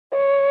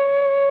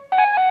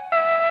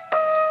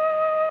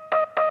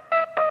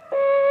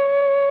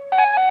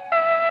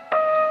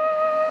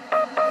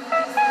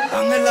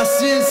la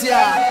ciencia.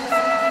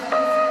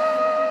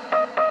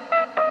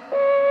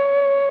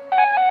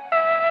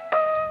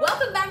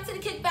 Welcome back to the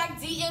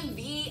Kickback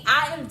DMV.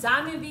 I am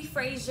Diamond B.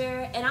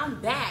 Frazier, and I'm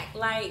back,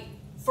 like,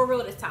 for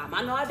real this time.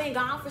 I know I've been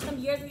gone for some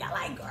years, and y'all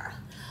like, girl,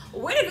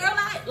 where the girl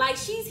at? Like,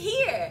 she's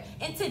here.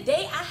 And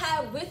today I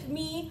have with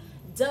me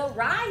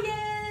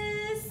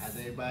Darius. How's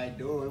everybody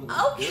doing?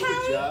 Okay.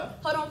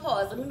 Hold on,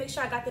 pause. Let me make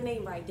sure I got the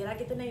name right. Did I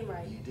get the name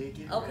right? You did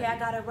get it okay, right. I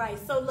got it right.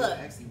 So look. You're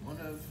actually one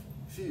of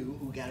few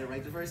who got it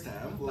right the first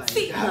time. Like,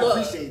 see, I look,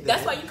 appreciate that.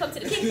 That's why you come to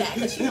the Kickback,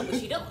 because you know what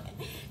you're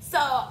doing. So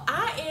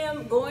I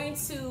am going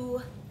to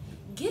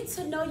get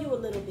to know you a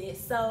little bit.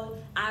 So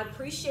I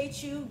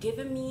appreciate you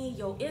giving me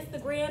your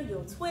Instagram,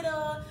 your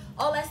Twitter,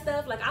 all that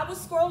stuff. Like, I was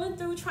scrolling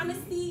through trying to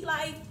see,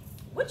 like,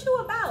 what you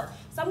about.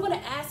 So I'm going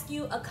to ask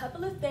you a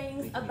couple of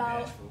things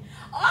about...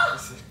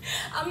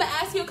 I'm going to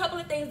ask you a couple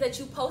of things that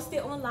you posted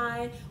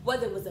online,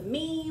 whether it was a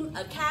meme,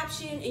 a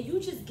caption, and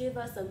you just give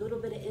us a little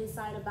bit of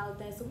insight about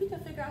that so we can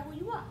figure out who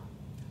you are.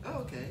 Oh,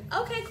 okay.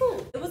 Okay,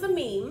 cool. It was a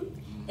meme.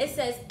 It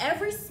says,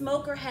 every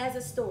smoker has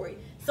a story.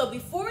 So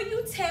before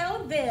you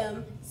tell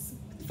them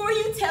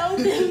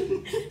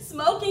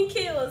smoking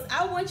kills,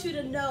 I want you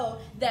to know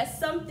that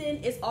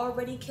something is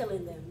already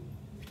killing them.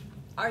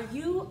 Are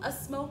you a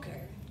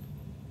smoker?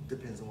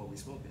 Depends on what we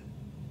smoking.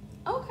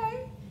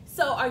 Okay.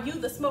 So are you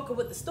the smoker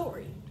with the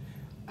story?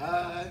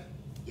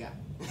 Yeah.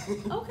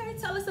 Okay,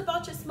 tell us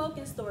about your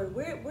smoking story.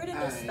 Where did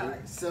this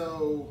start?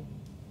 So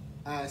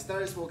I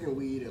started smoking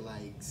weed at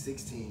like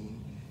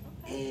 16.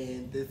 Okay.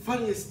 And the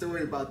funniest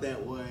story about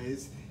that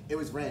was, it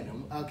was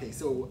random. Okay,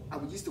 so I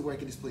used to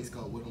work at this place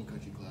called Woodham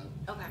Country Club.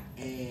 Okay.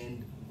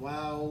 And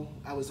while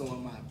I was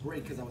on my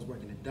break, because I was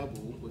working a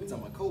double with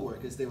some of my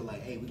coworkers, they were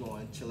like, hey, we're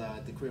going to chill out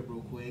at the crib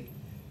real quick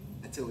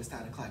until it's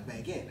time to clock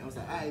back in. I was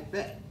like, all right,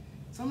 bet.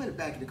 So I'm in the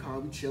back of the car,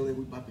 we chilling,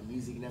 we bumping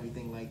music and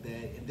everything like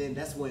that. And then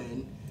that's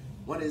when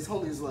one of his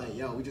homies was like,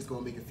 yo, we just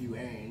gonna make a few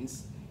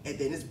errands. And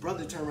then his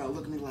brother turned around and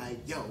looked at me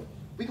like, yo,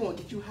 we gonna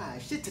get you high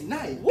as shit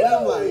tonight. Woo, and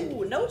I'm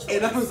like, no choice.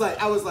 And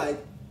I was like,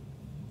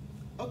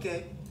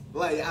 okay.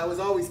 Like, I was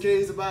always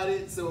curious about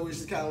it, so it was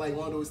just kind of like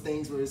one of those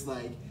things where it's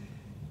like,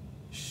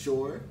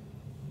 sure.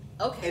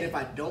 Okay. And if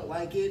I don't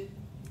like it,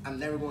 I'm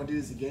never gonna do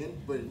this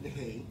again, but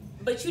hey.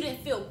 But you didn't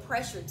feel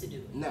pressure to do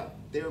it? No,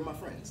 they were my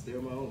friends. They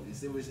were my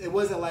homies. It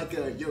wasn't like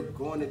you're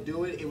going to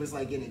do it. It was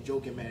like in a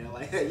joking manner,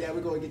 like, hey, yeah,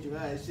 we're going to get you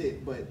high as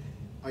shit, but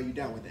are you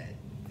down with that?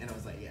 And I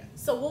was like, yeah.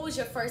 So what was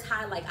your first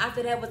high like?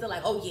 After that, was it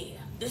like, oh yeah,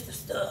 this the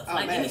stuff, oh,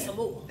 like, man, give me some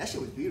more? That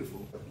shit was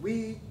beautiful.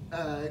 We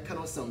cut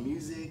on some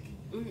music,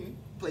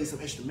 played some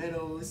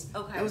instrumentals.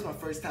 Okay. That was my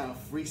first time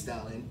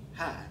freestyling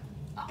high.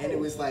 Oh. And it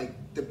was like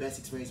the best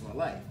experience of my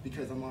life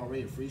because I'm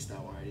already a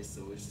freestyle artist,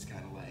 so it's just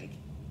kind of like,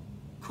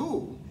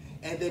 cool.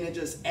 And then it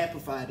just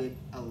amplified it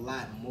a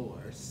lot more.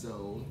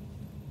 So,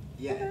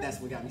 yeah, that's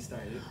what got me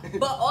started.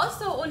 But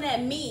also on that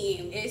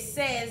meme, it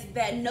says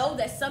that know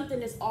that something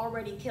is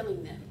already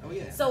killing them. Oh,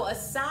 yeah. So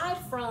aside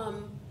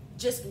from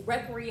just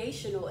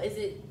recreational,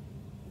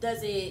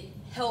 does it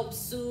help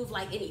soothe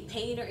like any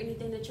pain or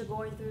anything that you're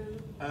going through?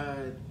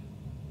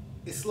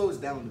 It slows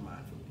down the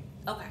mind for me.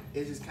 Okay.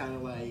 It's just kind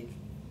of like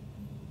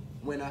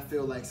when I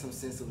feel like some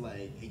sense of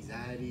like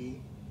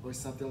anxiety or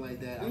something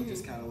like that, I'm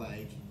just kind of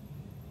like,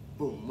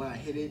 boom, when I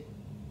hit it,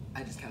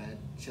 I just kind of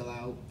chill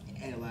out,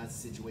 analyze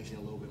the situation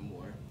a little bit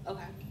more.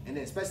 Okay. And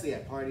then especially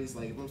at parties,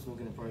 like if I'm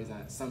smoking at parties,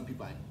 some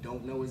people I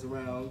don't know is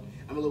around,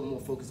 I'm a little more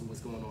focused on what's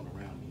going on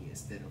around me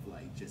instead of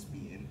like just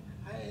being,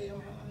 hey,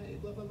 I'm high,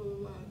 blah, blah, blah,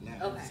 blah, blah.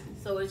 Nah, okay,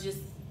 so it just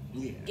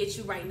gets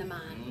you right in the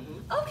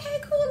mind. Okay,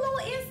 cool, a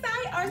little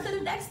insight. All right, so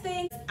the next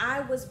thing,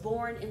 I was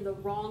born in the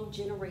wrong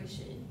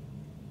generation.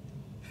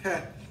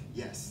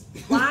 Yes.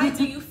 Why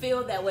do you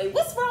feel that way?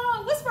 What's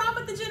wrong? What's wrong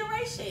with the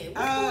generation?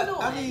 What's going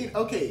on? I mean,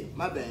 okay,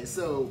 my bad.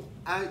 So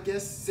I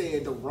guess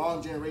saying the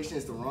wrong generation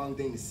is the wrong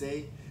thing to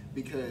say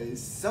because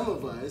some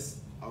of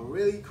us are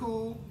really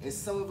cool and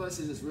some of us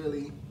are just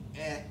really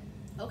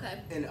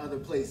in other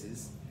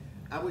places.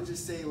 I would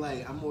just say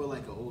like I'm more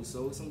like an old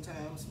soul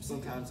sometimes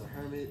a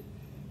hermit.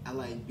 I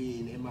like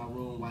being in my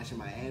room watching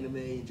my anime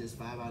and just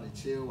vibe out and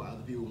chill while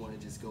other people want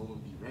to just go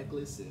and be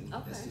reckless, and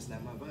that's just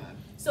not my vibe.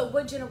 So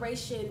what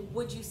generation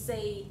would you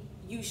say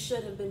you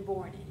should have been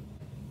born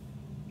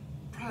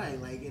in? Probably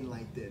like in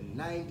like the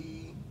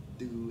 90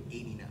 through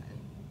 89.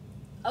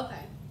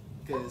 Okay.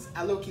 Because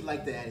I low-key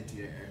like the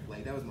attitude era.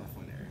 Like that was my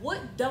fun era.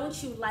 What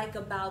don't you like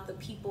about the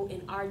people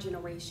in our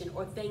generation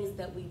or things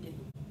that we do?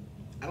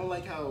 I don't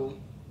like how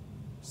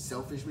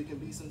selfish we can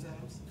be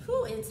sometimes.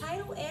 Who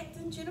entitled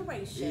acting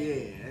generation?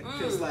 Yeah,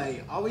 because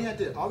like all we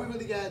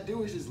really gotta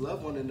do is just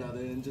love one another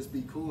and just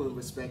be cool and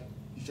respect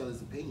each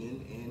other's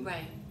opinion, and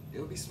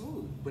it'll be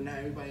smooth. But not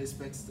everybody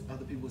respects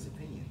other people's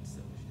opinions,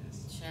 so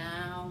it's just.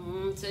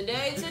 Child,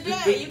 today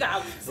you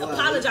gotta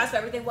apologize for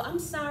everything. Well, I'm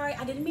sorry,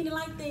 I didn't mean it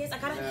like this. I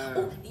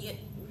gotta.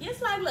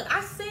 It's like, look,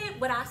 I said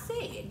what I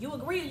said. You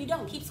agree or you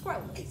don't? Keep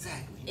scrolling.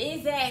 Exactly.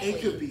 It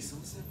could be so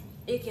simple.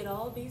 It could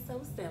all be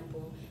so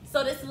simple.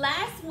 So this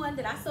last one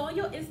that I saw on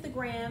your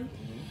Instagram,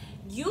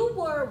 you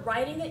were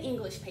writing an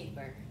English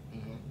paper,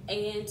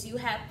 and you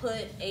have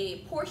put a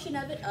portion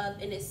of it up,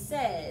 and it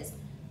says,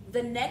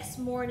 "The next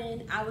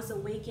morning, I was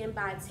awakened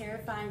by a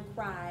terrifying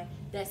cry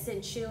that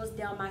sent chills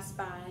down my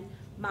spine.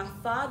 My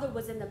father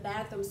was in the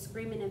bathroom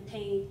screaming in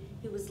pain.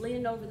 He was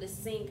leaning over the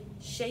sink,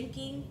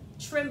 shaking,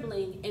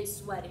 trembling, and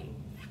sweating."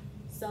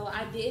 So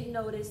I did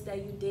notice that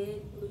you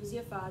did lose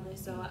your father.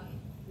 So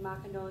my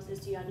condolences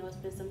to you. I know it's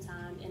been some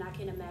time, and I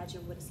can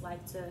imagine what it's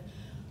like to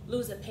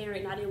lose a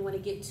parent. And I didn't want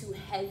to get too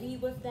heavy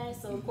with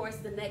that. So of course,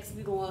 the next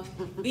we're going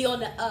to be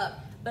on the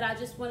up. But I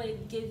just want to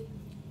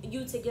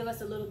give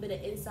us a little bit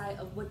of insight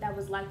of what that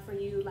was like for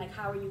you. Like,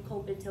 how are you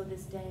coping till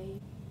this day?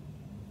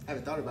 I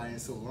haven't thought about it in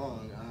so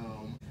long.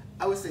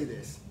 I would say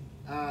this.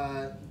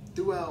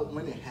 Throughout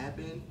when it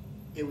happened,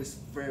 it was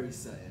very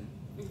sudden.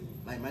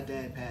 Like, my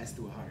dad passed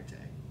through a heart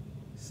attack.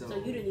 So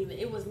you didn't even,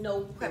 it was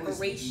no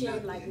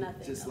preparation, like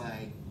nothing. Just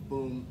like,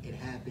 boom, it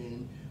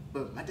happened.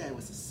 But my dad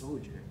was a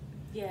soldier.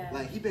 Yeah.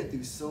 Like, he been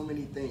through so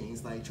many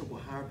things, like triple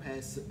heart,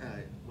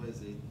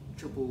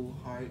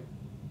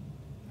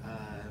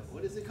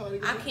 what is it called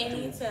again? I can't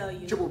even tell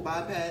you. Triple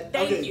bypass.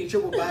 Thank you.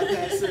 Triple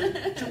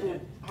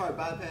triple heart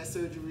bypass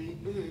surgery.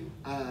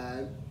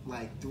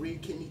 Like 3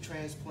 kidney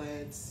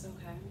transplants.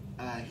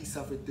 Okay. He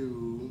suffered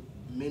through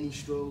many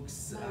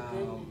strokes,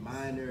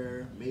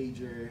 minor,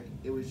 major.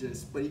 It was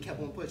just, but he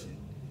kept on pushing.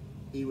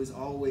 He was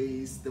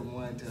always the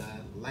one to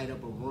light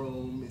up a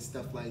room and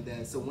stuff like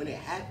that. So when it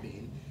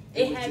happened,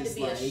 it had to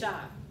be a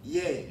shock.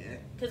 Yeah.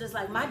 Because it's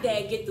like, my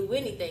dad get through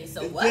anything,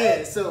 so what?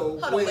 Yeah, so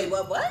hold on, wait,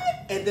 what?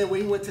 And then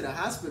when he went to the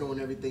hospital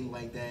and everything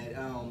like that,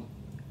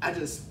 I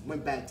just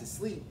went back to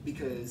sleep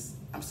because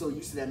I'm so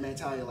used to that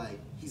mentality, like,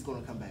 he's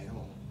going to come back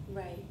home.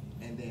 Right.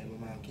 And then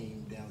my mom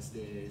came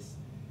downstairs.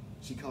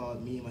 She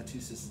called me and my 2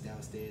 sisters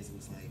downstairs and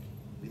was like,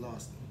 we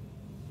lost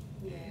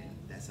him. Yeah. And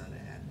that's how that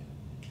happened.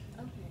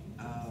 Okay.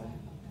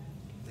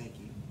 Thank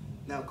you.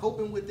 Now,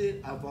 coping with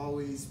it, I've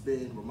always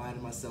been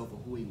reminding myself of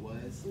who he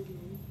was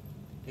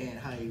and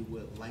how he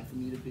would like for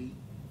me to be.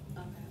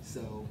 Okay.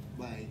 So,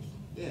 like,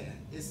 yeah,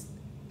 it's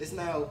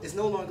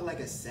no longer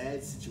like a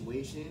sad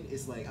situation.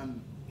 It's like,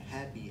 I'm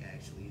happy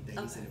actually that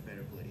he's in a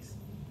better place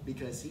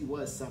because he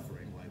was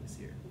suffering while he was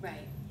here.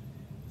 Right.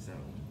 So,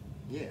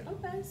 yeah.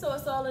 Okay, so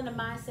it's all in the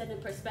mindset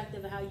and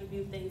perspective of how you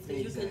view things.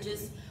 Because you can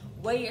just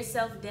weigh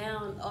yourself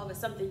down over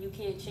something you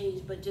can't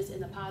change, but just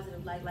in a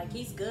positive light. Like,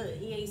 he's good.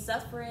 He ain't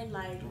suffering.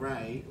 Like,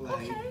 right.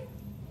 Like, okay.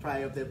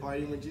 Probably up there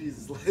partying with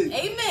Jesus. Like,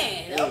 amen.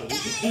 Hey.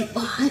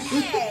 Okay.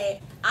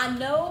 Hey. I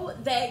know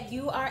that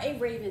you are a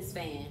Ravens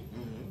fan,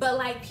 but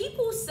like,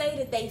 people say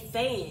that they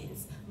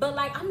fans. But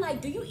like, I'm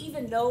like, do you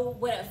even know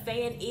what a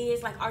fan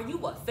is? Like, are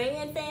you a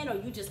fan or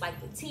you just like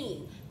the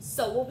team?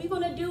 So what we're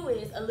gonna do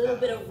is a little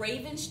bit of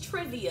Ravens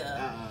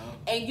trivia,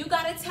 and you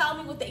gotta tell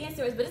me what the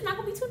answer is. But it's not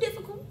gonna be too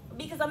difficult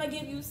because I'm gonna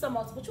give you some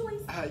multiple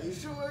choice. Are you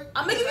sure?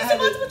 I'm gonna give you some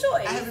multiple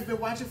choice. I haven't been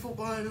watching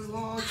football in a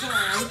long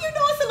time. You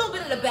know, it's a little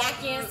bit of the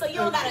back end, so you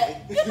don't gotta.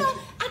 You know,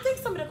 I think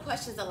some of the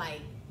questions are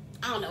like,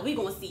 I don't know. We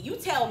gonna see. You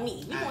tell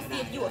me. We gonna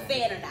see if you a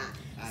fan or not.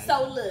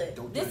 So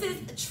look, this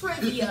is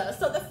trivia.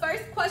 So the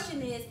first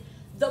question is,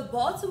 the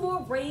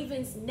Baltimore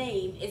Ravens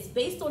name is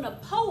based on a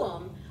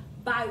poem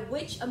by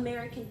which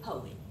American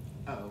poet?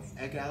 Oh,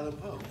 Edgar Allan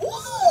Poe.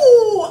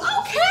 Ooh,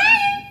 okay.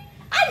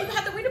 I didn't even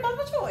have to read the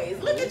multiple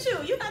choice. Look at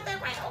you. You got that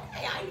right.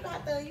 Okay, I didn't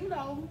have to, you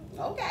know.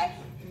 Okay.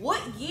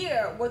 What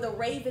year were the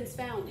Ravens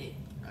founded?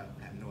 I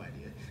have no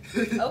idea.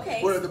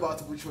 Okay. What are the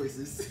multiple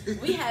choices?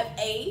 We have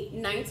A,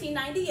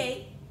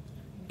 1998,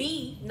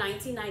 B,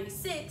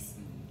 1996,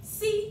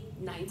 C,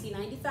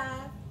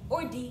 1995,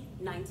 or D,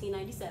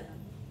 1997.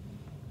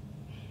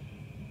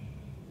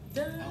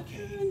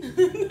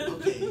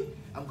 Okay.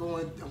 I'm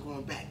going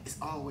back. It's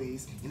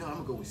always, I'm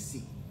gonna go with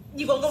C.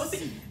 You gonna go with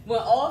C? When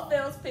all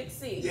fails, pick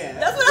C. Yeah.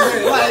 That's what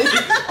I'm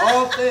like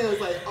all fails,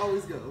 like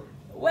always go.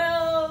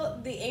 Well,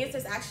 the answer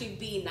is actually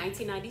B,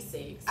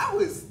 1996.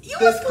 You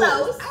was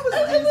close.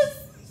 It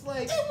was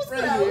right close.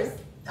 Here.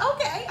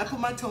 Okay. I put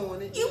my toe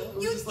on it. You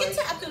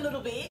tapped a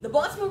little bit. The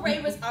Baltimore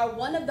Ravens are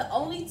one of the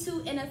only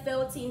 2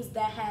 NFL teams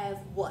that have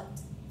what?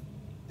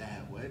 That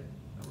have what?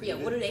 Yeah,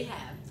 what do they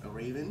have? A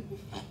Raven?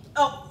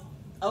 Oh,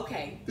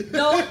 okay.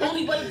 No,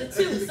 only one of the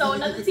 2. So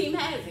another team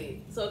has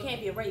it. So it can't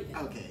be a Raven.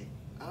 Okay.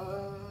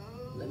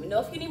 Let me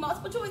know if you need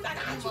multiple choice. I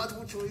got you.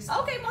 Multiple choice.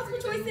 Okay, multiple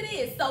choice it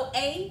is. So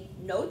A,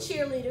 no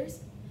cheerleaders.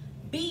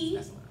 B,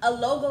 a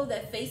logo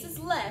that faces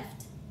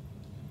left.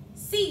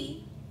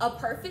 C, a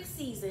perfect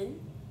season.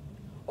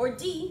 Or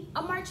D,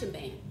 a marching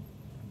band.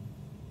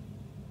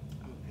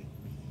 I'm gonna pick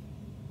B.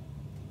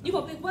 You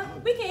gonna pick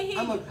what? We can't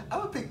hear you. I'm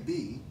gonna pick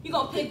B. You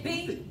gonna pick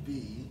B? Pick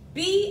B.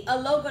 B, a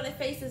logo that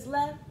faces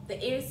left.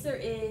 The answer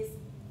is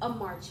a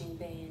marching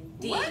band.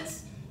 D.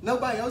 What?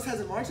 Nobody else has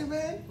a marching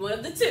band? One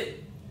of the 2.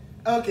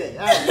 Okay,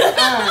 all right.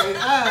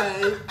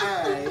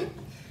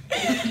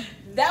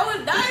 That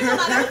was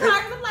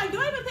hard. I'm like, do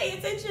I even pay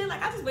attention?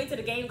 Like, I just wait till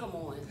the game come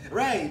on.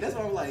 Right, that's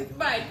what I'm like.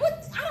 Right,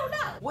 what? I don't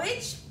know.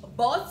 Which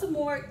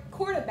Baltimore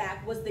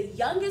quarterback was the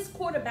youngest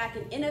quarterback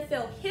in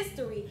NFL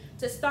history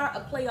to start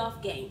a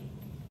playoff game?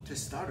 To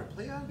start a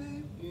playoff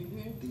game?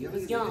 Mm-hmm. The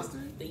youngest in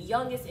history? The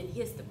youngest in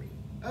history.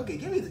 Okay,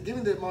 give me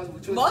the multiple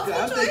choice.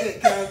 Multiple choice?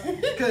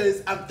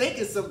 Because I'm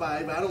thinking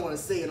somebody, but I don't want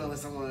to say it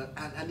unless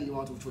I need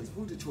multiple choice.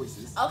 Who the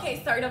choices?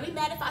 Okay, sir, don't be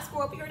mad if I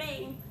screw up your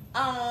name.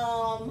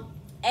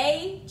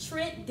 A.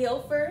 Trent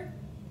Dilfer.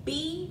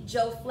 B.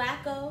 Joe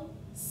Flacco.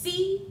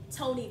 C.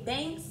 Tony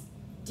Banks.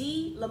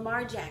 D.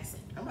 Lamar Jackson.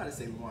 I'm about to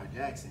say Lamar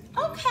Jackson.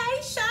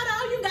 Okay, shout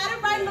out. You got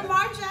it right. Yeah.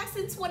 Lamar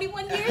Jackson,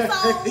 21 years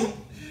old. Okay.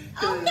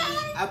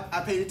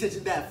 I paid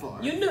attention that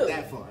far. You knew.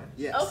 That far,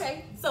 yes.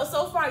 Okay, so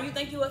far, you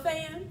think you a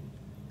fan?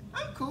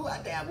 I'm cool. I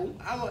dabble.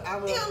 I'm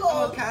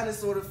a kind of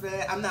sort of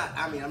fan. I'm not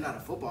a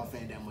football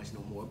fan that much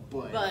no more,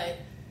 but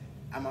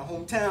I'm a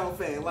hometown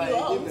fan. Like, you're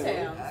a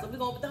hometown. So we're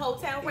going with the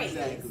hometown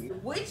Ravens. Exactly.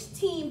 Which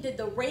team did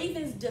the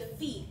Ravens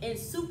defeat in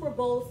Super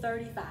Bowl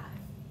 35?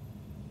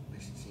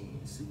 Which team?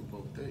 Super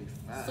Bowl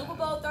 35. Super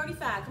Bowl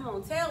 35. Come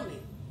on, tell me.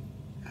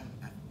 I'm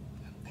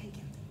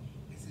thinking.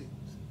 Is it?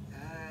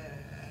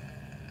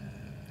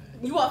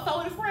 You want to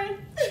phone a friend?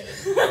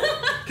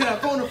 Can I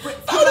phone a friend?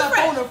 Phone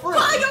a friend.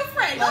 Call your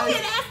friend. Go ahead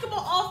and ask him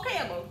off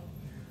camera.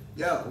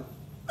 Yo.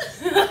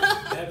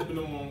 Had to be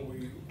the one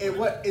with you. And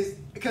what is?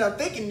 Because I'm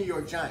thinking New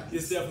York Giants.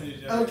 It's definitely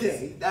the Giants.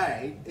 Okay, all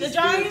right. The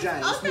Giants?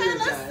 Okay,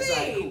 let's see.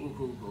 Right,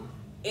 cool.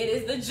 It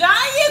is the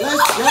Giants.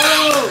 Let's go.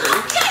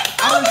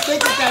 I was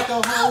thinking that the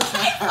whole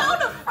time.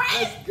 Phone a friend.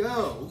 Let's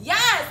go.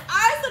 Yes. All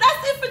right, so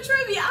that's it for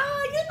trivia.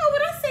 You know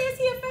what I say? Is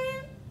he a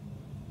fan?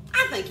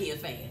 I think he a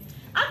fan.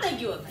 I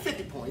think you're a fan.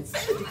 50 points.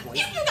 50 points.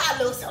 You got a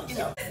little something.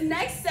 This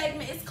next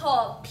segment is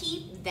called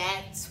Peep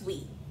That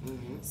Tweet.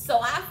 Mm-hmm. So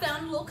I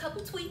found a little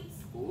couple tweets.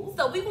 Ooh.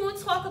 So we're going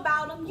to talk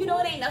about them. You know,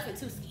 it ain't nothing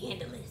too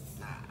scandalous.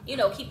 Nah. You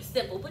know, keep it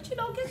simple. But, you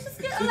know, just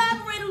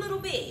elaborate a little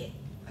bit.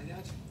 I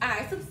got you. All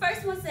right, so the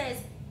first one says,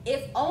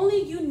 if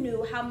only you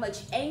knew how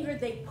much anger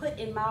they put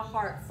in my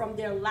heart from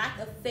their lack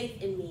of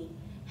faith in me.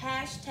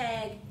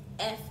 Hashtag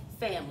F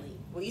family.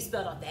 Well, you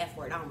spelled out the F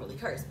word. I don't really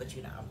curse, but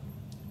you know.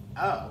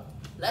 Oh.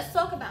 Let's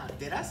talk about it.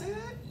 Did I say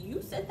that?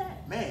 You said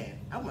that. Man,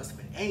 I must have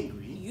been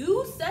angry.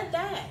 You said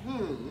that.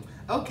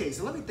 Okay,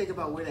 so let me think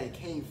about where that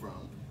came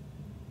from.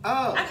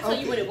 Oh, I can tell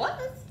you what it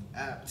was.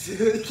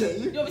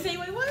 Can you? You want me to tell you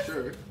what it was?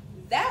 Sure.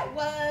 That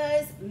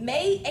was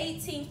May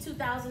 18th,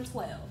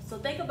 2012. So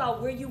think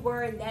about where you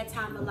were in that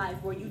time of life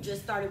where you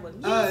just started with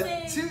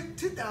music.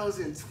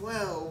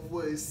 2012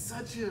 was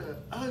such an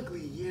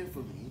ugly year for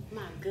me.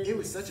 My goodness. It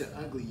was such an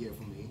ugly year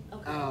for me.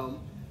 Okay.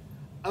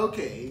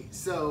 Okay,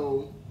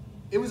 so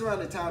it was around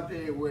the time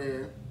period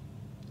where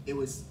it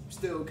was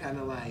still kind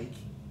of like,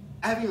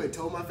 I haven't even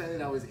told my family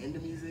that I was into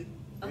music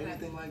or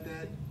anything like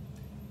that.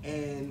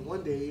 And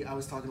one day I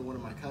was talking to one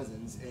of my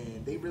cousins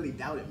and they really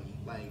doubted me.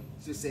 Like,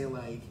 just saying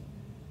like,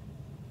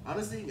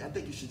 honestly, I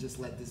think you should just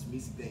let this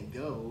music thing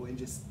go and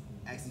just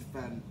actually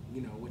find,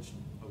 you know,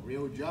 a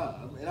real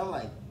job. And I'm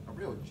like, a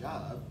real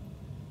job?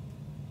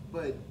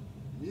 But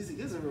music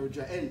is a real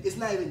job. And it's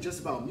not even just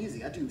about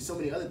music. I do so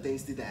many other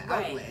things through that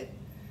outlet.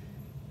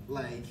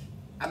 Like,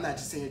 I'm not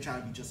just sitting here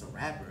trying to be just a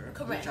rapper.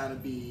 Correct. I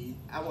want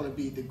to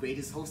be the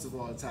greatest host of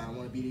all time. I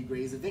want to be the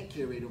greatest event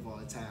curator of all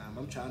time.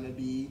 I'm trying to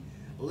be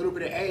a little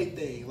bit of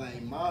everything,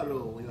 like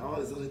model and all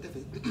this other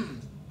different,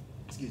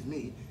 excuse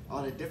me,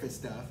 all that different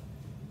stuff.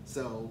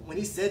 So when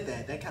he said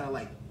that, that kind of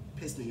like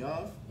pissed me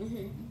off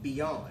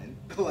beyond.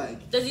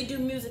 Like, does he do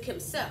music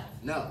himself?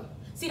 No.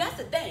 See, that's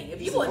the thing. If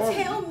you want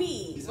to tell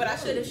me what I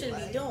should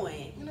be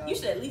doing, you know, you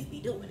should at least be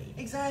doing it.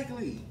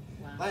 Exactly.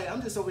 Wow. Like,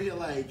 I'm just over here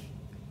like,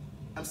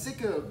 I'm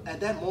sick of, at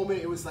that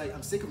moment, it was like,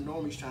 I'm sick of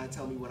normies trying to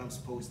tell me what I'm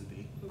supposed to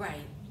be.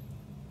 Right.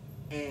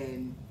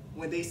 And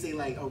when they say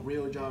like a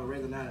real job,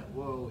 regular, not,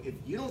 well, if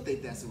you don't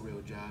think that's a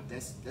real job,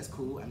 that's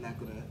cool. I'm not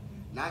going to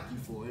knock you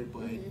for it,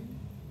 but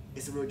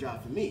it's a real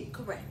job for me.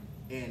 Correct.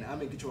 And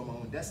I'm in control of my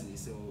own destiny,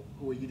 so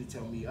who are you to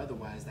tell me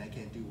otherwise that I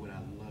can't do what I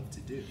love to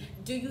do?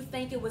 Do you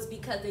think it was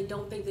because they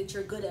don't think that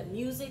you're good at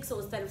music, so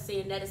instead of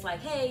saying that, it's like,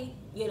 hey,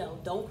 you know,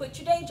 don't quit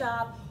your day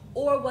job?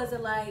 Or was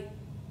it like,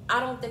 I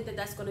don't think that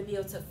that's going to be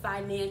able to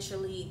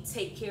financially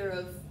take care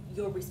of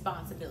your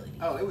responsibility?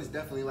 Oh, it was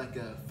definitely like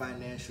a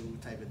financial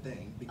type of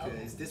thing,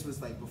 because this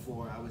was like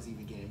before I was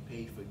even getting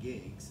paid for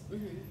gigs.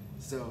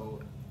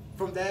 So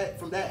from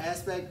that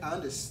aspect, I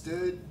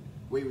understood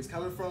where he was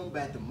coming from,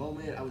 but at the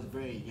moment I was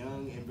very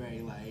young and very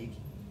like,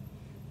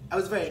 I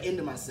was very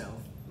into myself.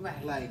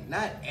 Right. Like,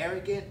 not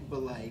arrogant,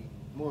 but like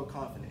more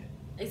confident.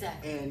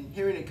 Exactly. And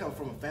hearing it come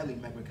from a family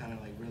member kind of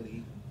like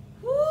really...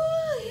 Woo,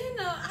 you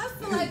know, I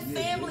feel like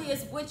family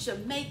is what you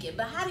make it,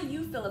 but how do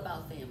you feel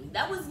about family?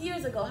 That was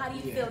years ago. How do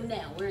you feel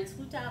now? We're in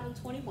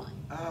 2021.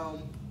 How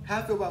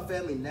I feel about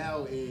family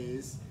now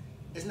is,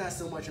 it's not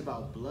so much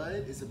about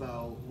blood, it's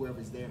about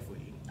whoever's there for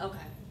you. Okay.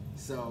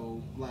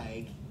 So,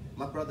 like,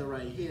 my brother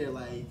right here,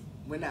 like,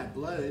 we're not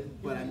blood,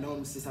 but I know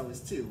him since I was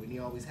 2, and he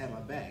always had my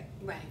back.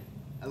 Right.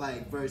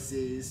 Like,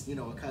 versus, you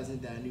know, a cousin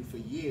that I knew for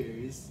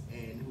years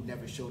and who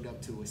never showed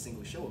up to a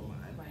single show of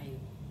mine. Right.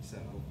 So,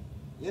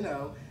 you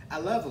know, I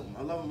love them.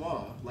 I love them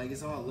all. Like,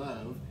 it's all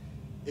love.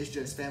 It's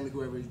just family,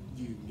 whoever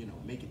you know,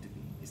 make it to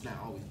be. It's not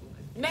always blood.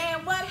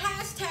 Man, what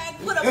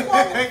hashtag? Put a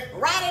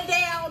quote, write it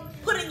down,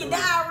 put it in your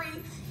diary.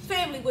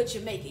 Family, what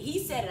you make it.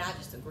 He said it, I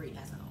just agree,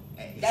 that's all.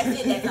 Hey. That's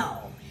it, that's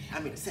all. I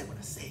mean, I said what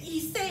I said. He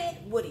said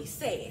what he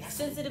said.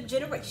 Sensitive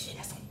generation.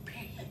 That's on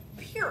period.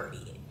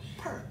 Period.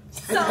 Per.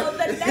 So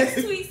the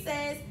next tweet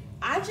says,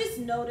 I just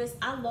noticed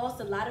I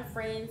lost a lot of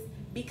friends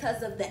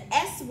because of the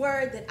S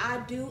word that I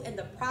do and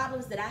the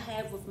problems that I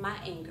have with my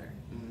anger.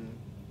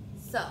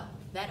 So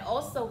that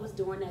also was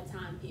during that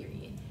time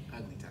period.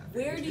 Ugly time.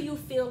 Where do you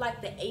feel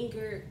like the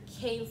anger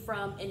came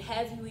from, and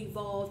have you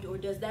evolved, or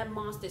does that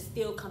monster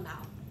still come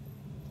out?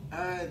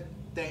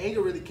 The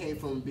anger really came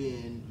from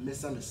being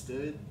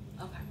misunderstood.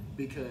 Okay.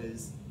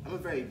 Because I'm a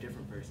very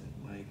different person.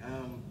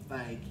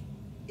 Like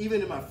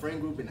even in my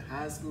friend group in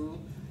high school,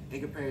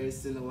 in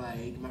comparison to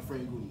like my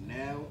friend group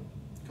now,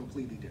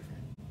 completely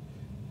different.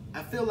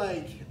 I feel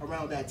like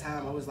around that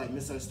time I was like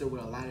misunderstood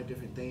with a lot of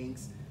different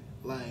things.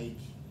 Like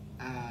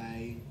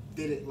I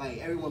did it like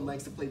everyone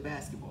likes to play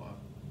basketball.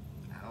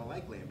 I don't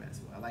like playing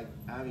basketball.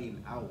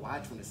 I'll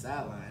watch from the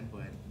sideline,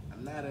 but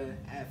I'm not an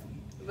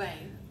athlete.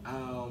 Right.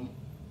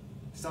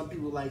 Some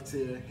people like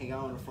to hang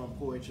out on the front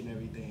porch and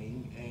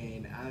everything,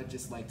 and I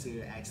just like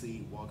to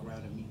actually walk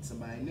around and meet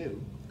somebody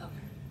new. Okay.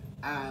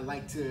 I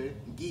like to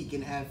geek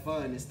and have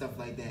fun and stuff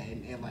like that,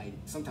 and like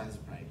sometimes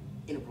it's probably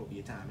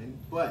inappropriate timing,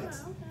 but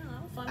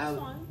Fun.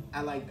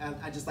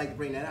 I just like to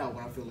bring that out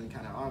when I'm feeling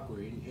kind of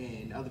awkward,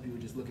 and other people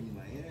just look at me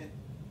like,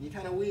 you're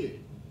kind of weird,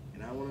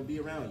 and I don't want to be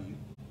around you.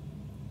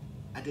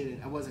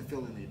 I wasn't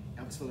feeling it.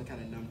 I was feeling kind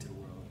of numb to the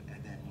world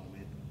at that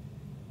moment.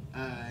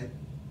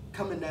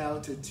 Coming now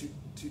to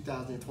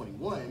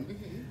 2021,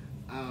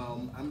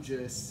 I'm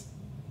just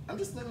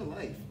living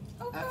life.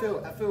 Okay.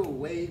 I feel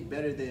way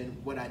better than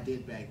what I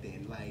did back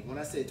then. Like when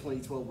I said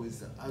 2012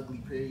 was an ugly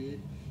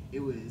period, it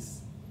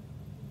was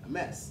a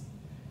mess.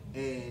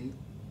 And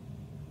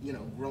you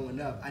know, growing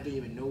up, I didn't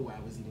even know where I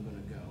was even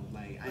gonna go.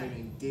 Like I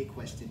even did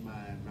question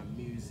my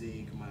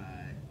music, my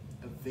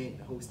event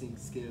hosting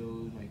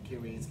skills, my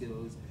carrying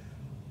skills,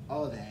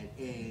 all that,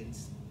 and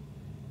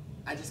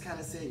I just kind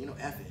of said, you know,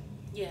 F it.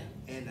 Yeah.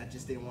 And I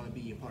just didn't want to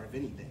be a part of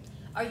anything.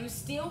 Are you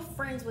still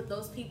friends with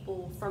those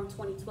people from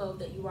 2012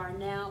 that you are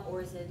now,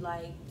 or is it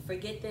like,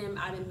 forget them,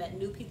 I done met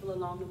new people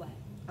along the way?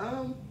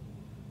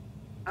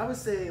 I would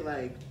say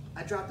like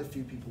I dropped a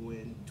few people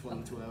in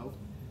 2012,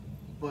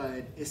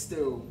 but it's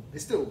still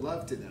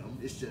love to them.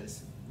 It's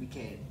just we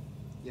can't,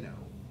 you know,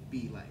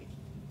 be like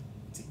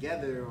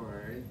together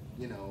or,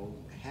 you know,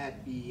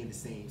 happy in the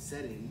same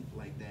setting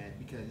like that,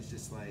 because it's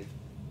just like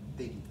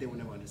they will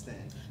never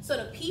understand. So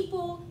the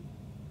people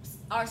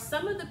are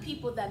some of the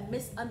people that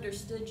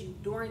misunderstood you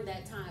during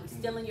that time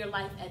still in your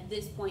life at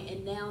this point,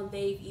 and now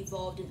they've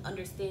evolved and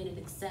understand and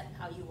accept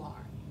how you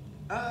are?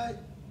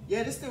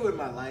 Yeah, they're still in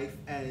my life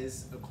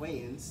as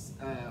acquaintance,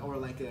 or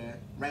like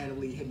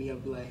randomly hit me up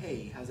and be like,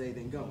 hey, how's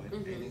everything going?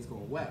 Everything's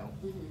going well.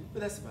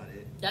 But that's about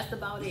it. That's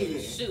about it.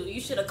 Yeah. Shoot,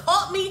 you should have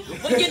caught me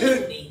when you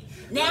knew me.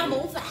 Now I'm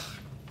on fire.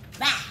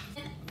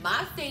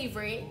 My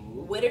favorite,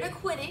 with it or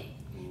quit it.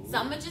 So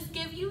I'm going to just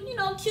give you, you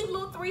know, cute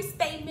little 3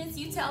 statements.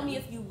 You tell me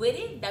if you with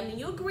it, that means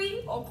you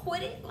agree, or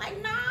quit it.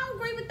 Like, nah, I don't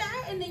agree with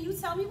that. And then you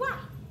tell me why.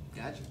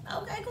 Gotcha.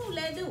 Okay, cool.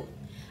 Let's do it. All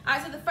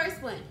right, so the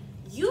first one.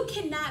 You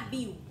cannot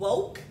be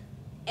woke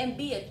and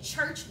be a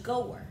church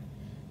goer.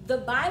 The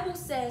Bible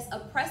says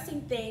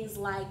oppressing things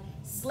like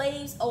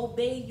slaves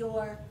obey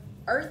your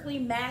earthly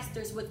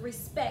masters with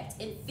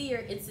respect and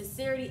fear and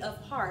sincerity of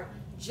heart,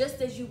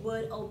 just as you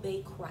would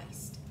obey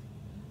Christ.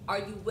 Are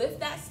you with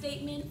that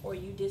statement or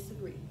you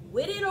disagree?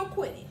 With it or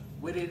quit it?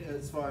 With it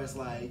as far as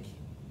like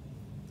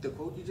the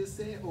quote you just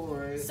said,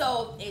 or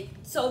so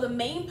the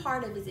main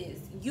part of it is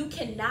you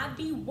cannot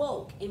be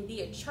woke and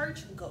be a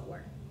church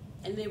goer.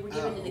 And then we're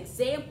giving an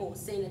example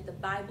saying that the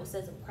Bible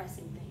says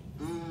oppressing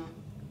things.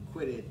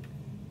 Quit it.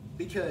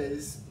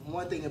 Because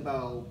one thing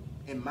about,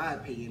 in my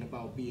opinion,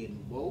 about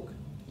being woke,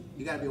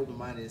 you gotta be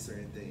open-minded to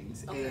certain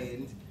things. Okay.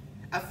 And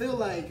I feel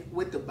like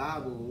with the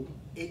Bible,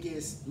 it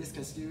gets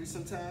misconstrued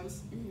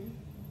sometimes.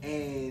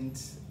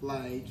 And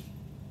like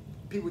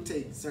people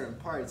take certain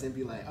parts and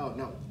be like, oh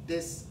no,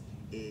 this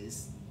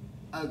is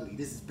ugly,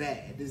 this is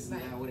bad, this is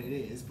not what it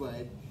is.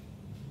 But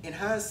in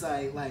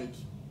hindsight, like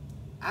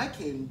I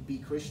can be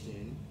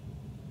Christian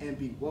and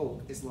be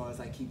woke as long as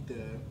I keep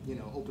the, you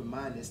know,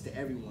 open-mindedness to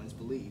everyone's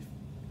belief.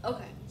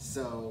 Okay.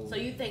 So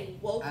you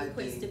think woke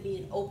equates to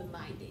being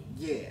open-minded?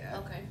 Yeah.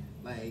 Okay.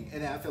 Like,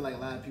 and I feel like a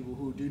lot of people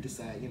who do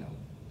decide, you know,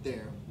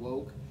 they're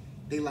woke,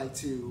 they like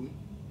to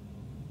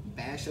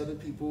bash other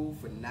people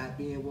for not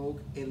being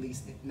woke, at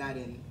least not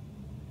in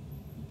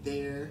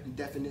their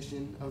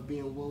definition of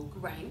being woke.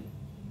 Right.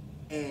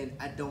 And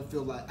I don't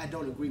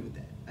agree with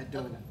that. I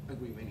don't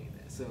agree with any of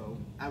that. So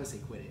I would say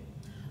quit it.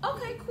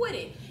 Okay, quit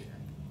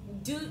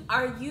it.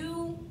 Are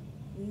you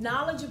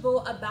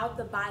knowledgeable about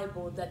the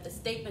Bible that the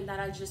statement that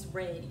I just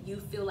read, you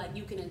feel like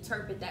you can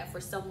interpret that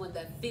for someone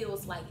that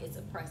feels like it's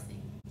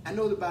oppressing? I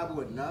know the Bible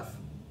enough,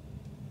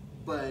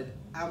 but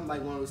I'm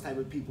like one of those type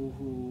of people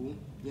who,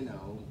 you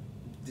know,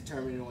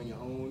 determine it on your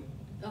own.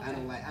 Okay.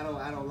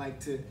 I don't like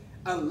to,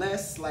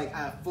 unless like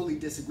I fully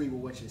disagree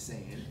with what you're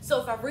saying.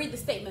 So if I read the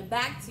statement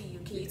back to you,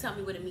 can you tell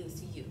me what it means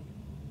to you?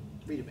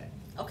 Read it back.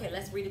 Okay,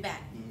 let's read it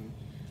back.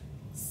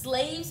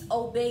 Slaves,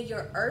 obey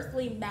your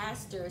earthly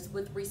masters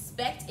with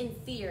respect and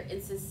fear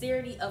and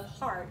sincerity of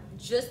heart,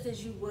 just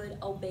as you would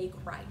obey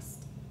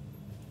Christ.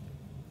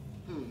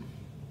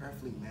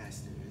 Earthly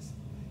masters.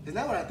 Because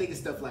now when I think of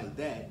stuff like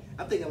that,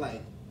 I'm thinking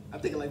like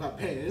my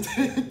parents.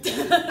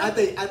 I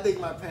think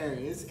my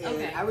parents, and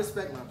Okay. I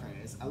respect my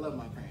parents. I love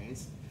my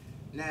parents.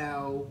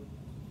 Now,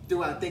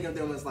 do I think of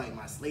them as like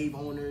my slave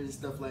owners and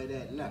stuff like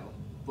that? No,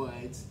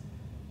 but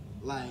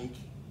like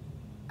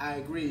I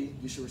agree,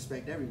 you should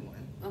respect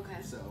everyone.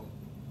 Okay. So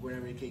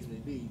whatever the case may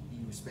be,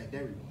 you respect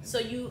everyone. So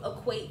you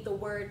equate the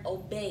word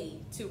obey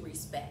to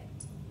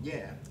respect.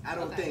 Yeah, I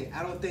don't Okay.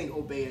 think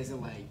obey as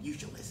in like you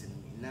should listen to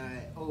me.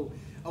 Nah,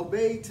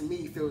 obey to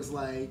me feels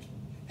like,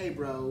 hey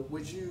bro,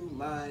 would you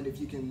mind if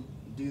you can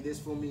do this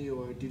for me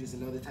or do this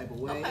another type of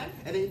way? Okay.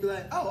 And then you'd be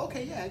like, oh,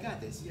 okay, yeah, I got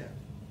this. Yeah,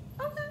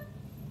 Okay.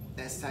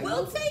 that's how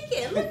We'll you. take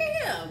it. Look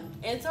at him.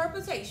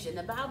 Interpretation.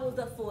 The Bible's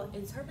up for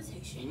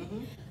interpretation.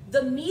 Mhm.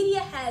 The media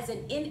has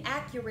an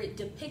inaccurate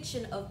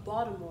depiction of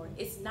Baltimore.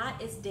 It's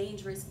not as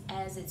dangerous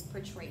as it's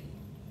portrayed.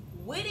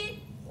 With it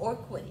or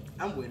quit it.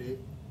 I'm with it.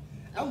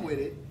 I'm with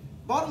it.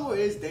 Baltimore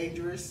is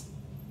dangerous,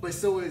 but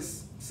so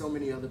is so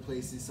many other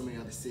places, so many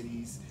other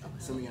cities, Okay.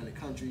 so many other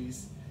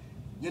countries.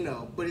 You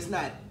know, but it's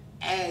not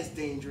as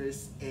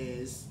dangerous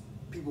as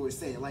people were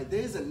saying. Like,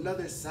 there's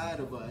another side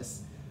of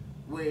us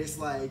where it's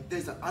like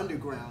there's an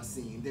underground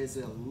scene. There's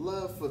a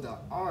love for the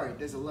art.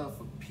 There's a love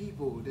for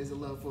people. There's a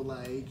love for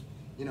like,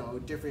 you know,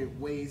 different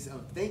ways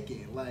of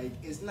thinking. Like,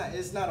 it's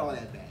not all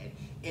that bad.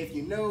 If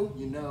you know,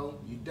 you know.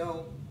 You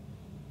don't,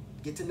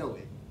 get to know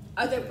it.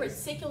 Are there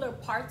particular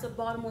parts of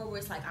Baltimore where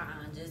it's like,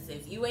 just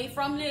if you ain't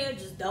from there,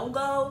 just don't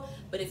go.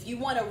 But if you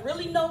want to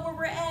really know where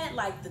we're at,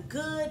 like the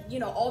good, you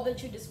know, all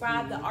that you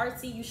described, the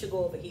artsy, you should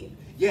go over here.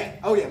 Yeah.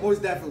 Oh yeah,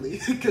 most definitely.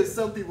 Because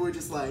some people are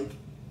just like,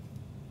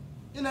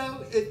 you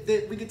know,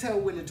 we can tell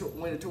when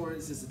a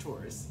tourist is a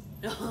tourist.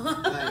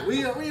 Like,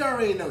 we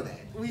already know that.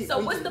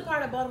 What's the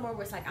part of Baltimore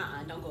where it's like,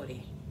 don't go there?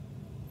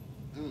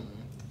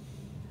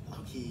 Low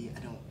key,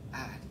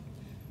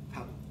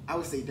 I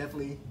would say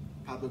definitely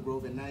Poplar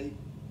Grove at night.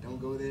 Don't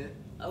go there.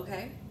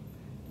 Okay.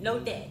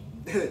 Note that.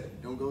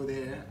 Don't go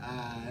there.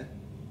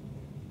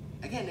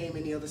 I can't name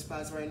any other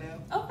spots right now.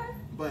 Okay.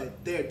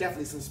 But there are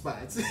definitely some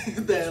spots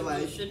that are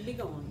like, You shouldn't be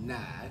going. nah,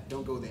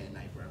 don't go there at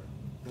night, bro.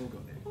 Don't go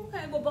there.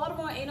 Okay, well,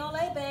 Baltimore ain't all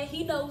that bad.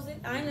 He knows it.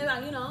 I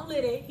don't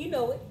live there. He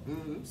know it.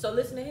 Mm-hmm. So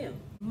listen to him.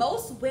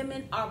 Most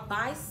women are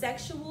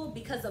bisexual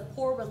because of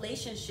poor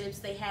relationships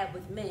they have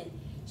with men.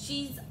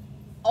 She's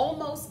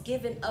almost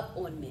given up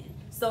on men.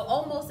 So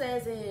almost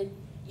as in,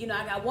 you know,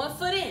 I got one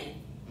foot in.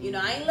 You know,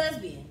 I ain't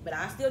lesbian, but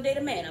I still date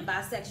a man. I'm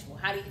bisexual.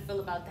 How do you feel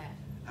about that?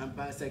 I'm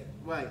bisexual.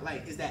 Right,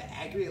 like, is that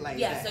accurate? Like,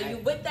 Yeah, so you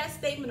with that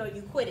statement or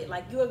you quit it?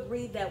 Like, you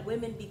agree that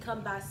women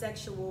become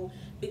bisexual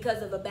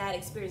because of a bad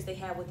experience they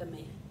had with a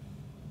man?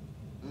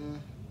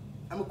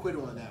 I'm a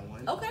quitter on that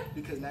one. Okay.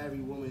 Because not every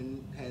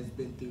woman has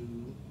been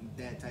through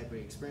that type of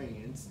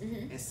experience,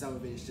 and some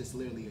of it is just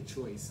literally a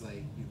choice.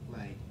 Like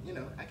you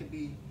know,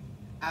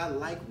 I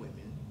like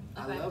women.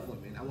 Okay. I love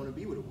women. I want to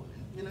be with a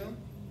woman. You know,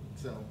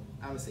 so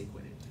I would say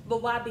quit it.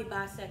 But why be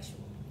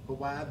bisexual? But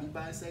why be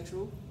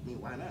bisexual? I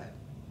mean, why not?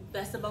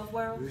 Best of both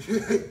worlds?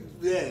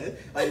 Yeah,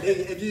 like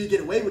if you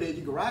get away with it,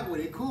 you can rock with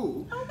it.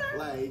 Cool. Okay.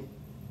 Like,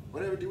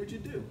 whatever, do what you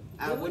do.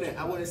 I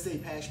wouldn't say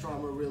past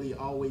trauma really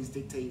always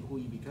dictate who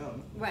you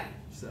become. Right.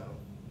 So,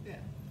 yeah.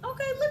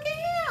 Okay, look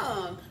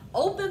at him.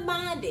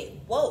 Open-minded.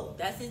 Whoa,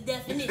 that's his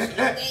definition.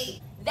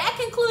 Okay. That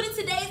concluded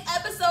today's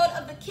episode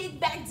of the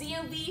Kickback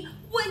DMV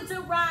with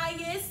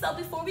Darius. So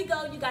before we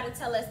go, you got to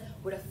tell us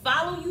where to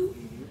follow you,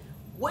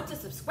 what to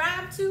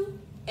subscribe to,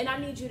 and I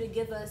need you to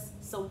give us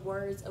some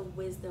words of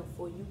wisdom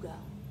before you go.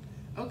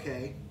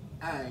 Okay.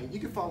 All right. You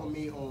can follow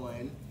me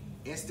on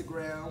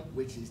Instagram,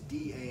 which is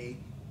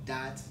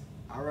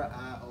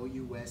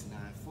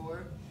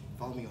DA.RIOUS94.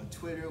 Follow me on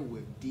Twitter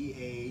with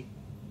DA_underscore,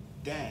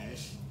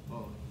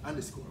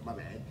 my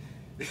bad.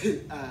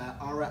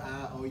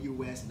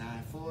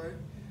 RIOUS94.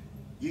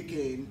 You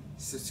can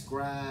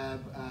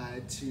subscribe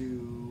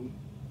to.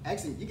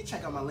 Actually, you can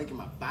check out my link in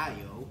my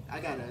bio. I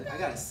got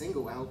a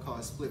single out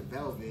called Split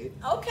Velvet.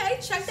 Okay,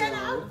 check that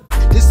out.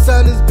 The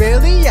sun is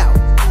barely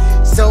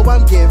out, so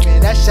I'm giving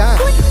that shine.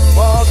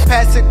 Walk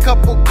past a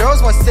couple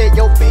girls, one said,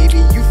 yo baby,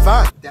 you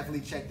fine.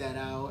 Definitely check that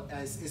out.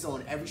 It's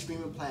on every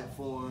streaming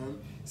platform.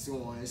 It's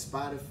on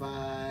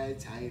Spotify,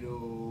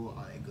 Tidal,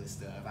 all that good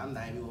stuff. I'm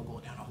not even gonna go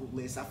down a whole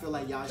list. I feel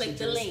like y'all Click should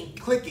the just link.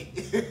 click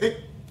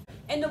it.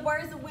 And the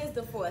words of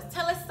wisdom for us.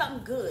 Tell us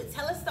something good.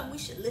 Tell us something we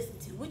should listen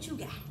to. What you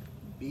got?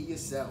 Be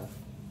yourself.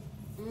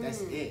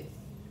 That's it.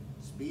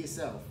 Just be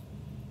yourself.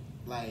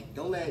 Like,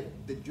 don't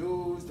let the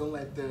jewels, don't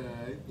let the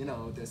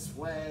the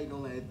swag,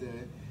 don't let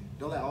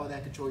all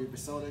that control your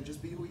persona.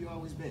 Just be who you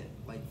always been,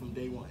 like from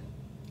day one.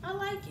 I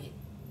like it.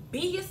 Be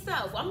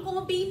yourself. I'm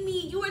gonna be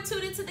me. You are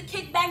tuned into the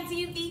Kickback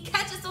DMV.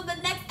 Catch us on the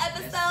next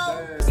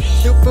episode. Yes,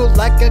 still feel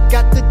like I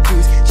got the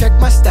juice. Check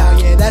my style,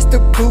 yeah, that's the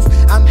proof.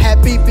 I'm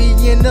happy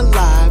being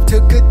alive to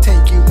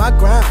continue my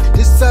grind.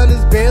 The sun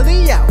is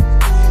barely out,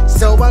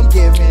 so I'm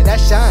giving that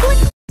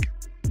shine.